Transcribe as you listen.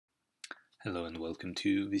Hello and welcome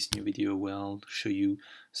to this new video where I'll show you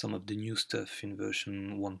some of the new stuff in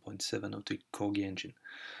version 1.7 of the Corgi engine.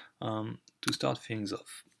 To start things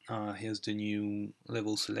off, here's the new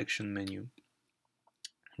level selection menu.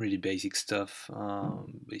 Really basic stuff,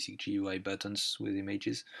 basic GUI buttons with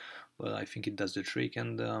images, but I think it does the trick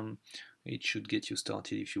and it should get you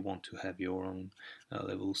started if you want to have your own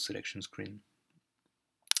level selection screen.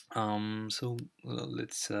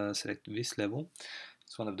 Let's select this level.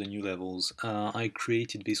 It's one of the new levels. I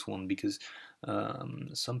created this one because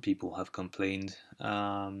some people have complained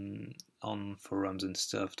on forums and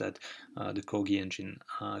stuff that the Corgi engine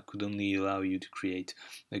could only allow you to create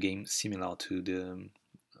a game similar to the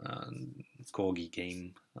uh, Corgi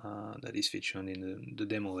game that is featured in the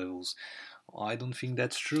demo levels. I don't think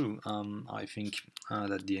that's true. I think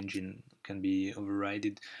that the engine can be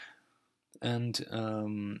overridden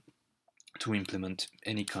and to implement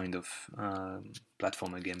any kind of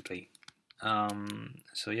platformer gameplay.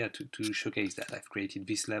 So yeah, to showcase that, I've created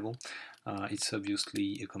this level. It's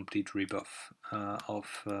obviously a complete ripoff of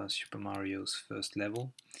Super Mario's first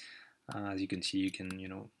level. As you can see, you can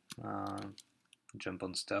jump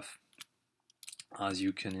on stuff as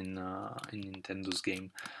you can in Nintendo's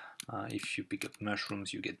game. If you pick up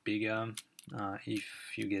mushrooms, you get bigger. If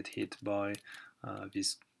you get hit by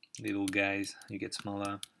these little guys, you get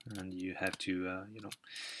smaller, and you have to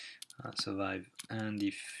survive. And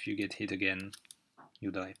if you get hit again,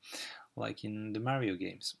 you die, like in the Mario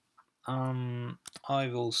games.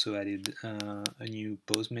 I've also added a new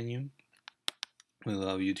pause menu. Will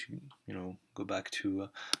allow you to go back to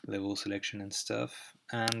level selection and stuff.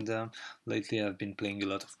 And lately I've been playing a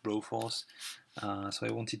lot of Broforce, so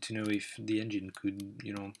I wanted to know if the engine could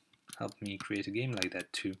help me create a game like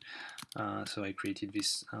that too. So I created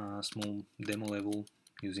this small demo level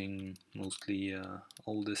using mostly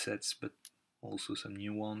older sets, but also some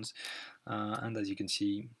new ones. And as you can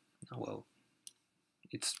see, well,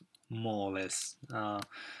 it's more or less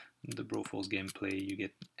the Broforce gameplay. You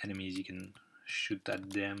get enemies, you can shoot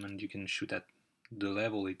at them, and you can shoot at the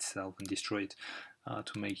level itself and destroy it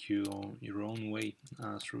to make your own way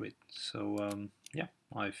through it. So yeah,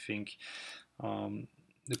 I think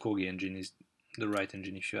the Corgi engine is the right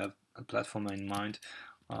engine if you have a platformer in mind.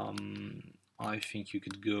 I think you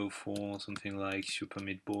could go for something like Super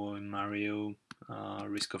Meat Boy, Mario,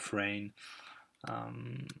 Risk of Rain, a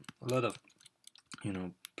lot of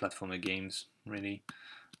platformer games. Really,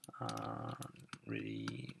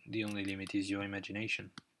 really, the only limit is your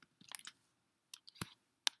imagination.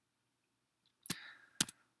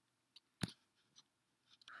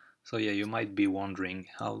 So yeah, you might be wondering,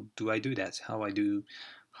 how do I do that? How do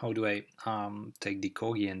I take the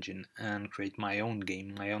Corgi engine and create my own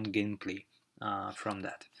game, my own gameplay from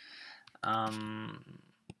that? Um,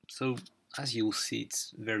 so as you'll see,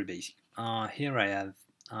 it's very basic. Here I have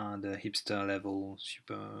the hipster level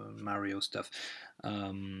Super Mario stuff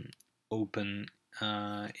open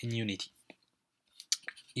in Unity.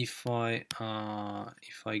 If I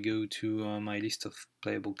go to my list of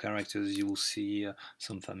playable characters, you will see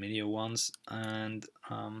some familiar ones and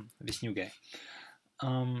this new guy.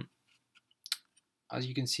 Um, as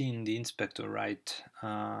you can see in the inspector right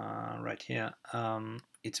here,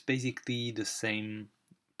 it's basically the same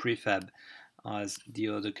prefab as the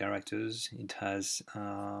other characters. It has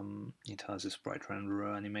a sprite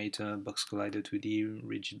renderer, animator, box collider 2D,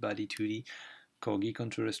 rigid body 2D, Corgi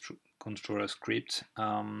controller script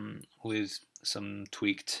with some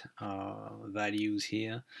tweaked values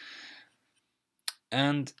here,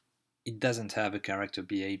 and it doesn't have a character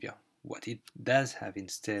behavior. What it does have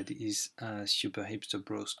instead is a Super Hipster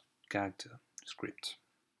Bros character script.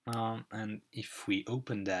 And if we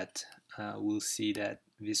open that, we'll see that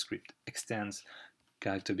this script extends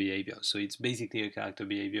character behavior. So it's basically a character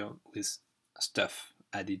behavior with stuff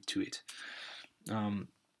added to it.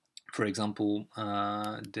 For example,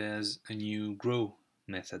 there's a new grow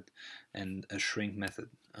method and a shrink method.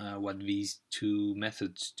 What these two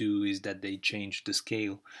methods do is that they change the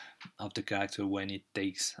scale of the character when it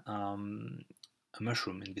takes a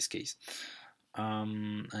mushroom in this case.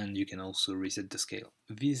 And you can also reset the scale.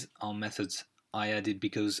 These are methods I added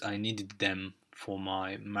because I needed them for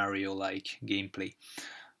my Mario-like gameplay.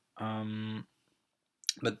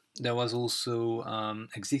 But there was also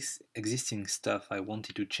existing stuff I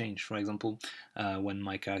wanted to change. For example, when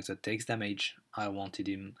my character takes damage, I wanted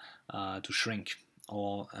him to shrink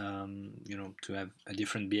or to have a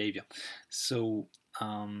different behavior. So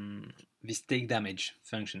this take damage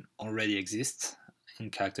function already exists in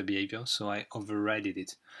character behavior, so I overrided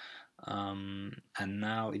it, and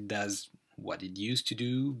now it does what it used to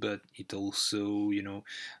do, but it also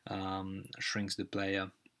shrinks the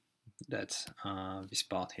player That's this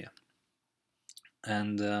part here.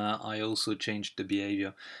 And I also changed the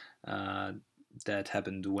behavior uh, that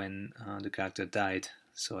happened when the character died.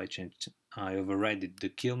 So I overrided the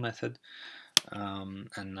kill method,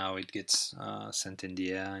 and now it gets sent in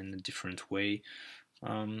the air in a different way.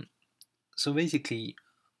 Um, so basically,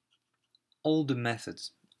 all the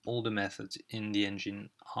methods, all the methods in the engine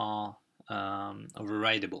are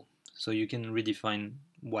overridable. So you can redefine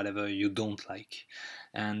whatever you don't like,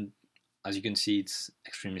 and as you can see, it's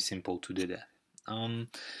extremely simple to do that.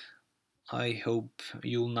 I hope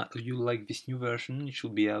you'll like this new version. It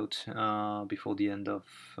should be out before the end of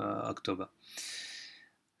October.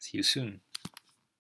 See you soon.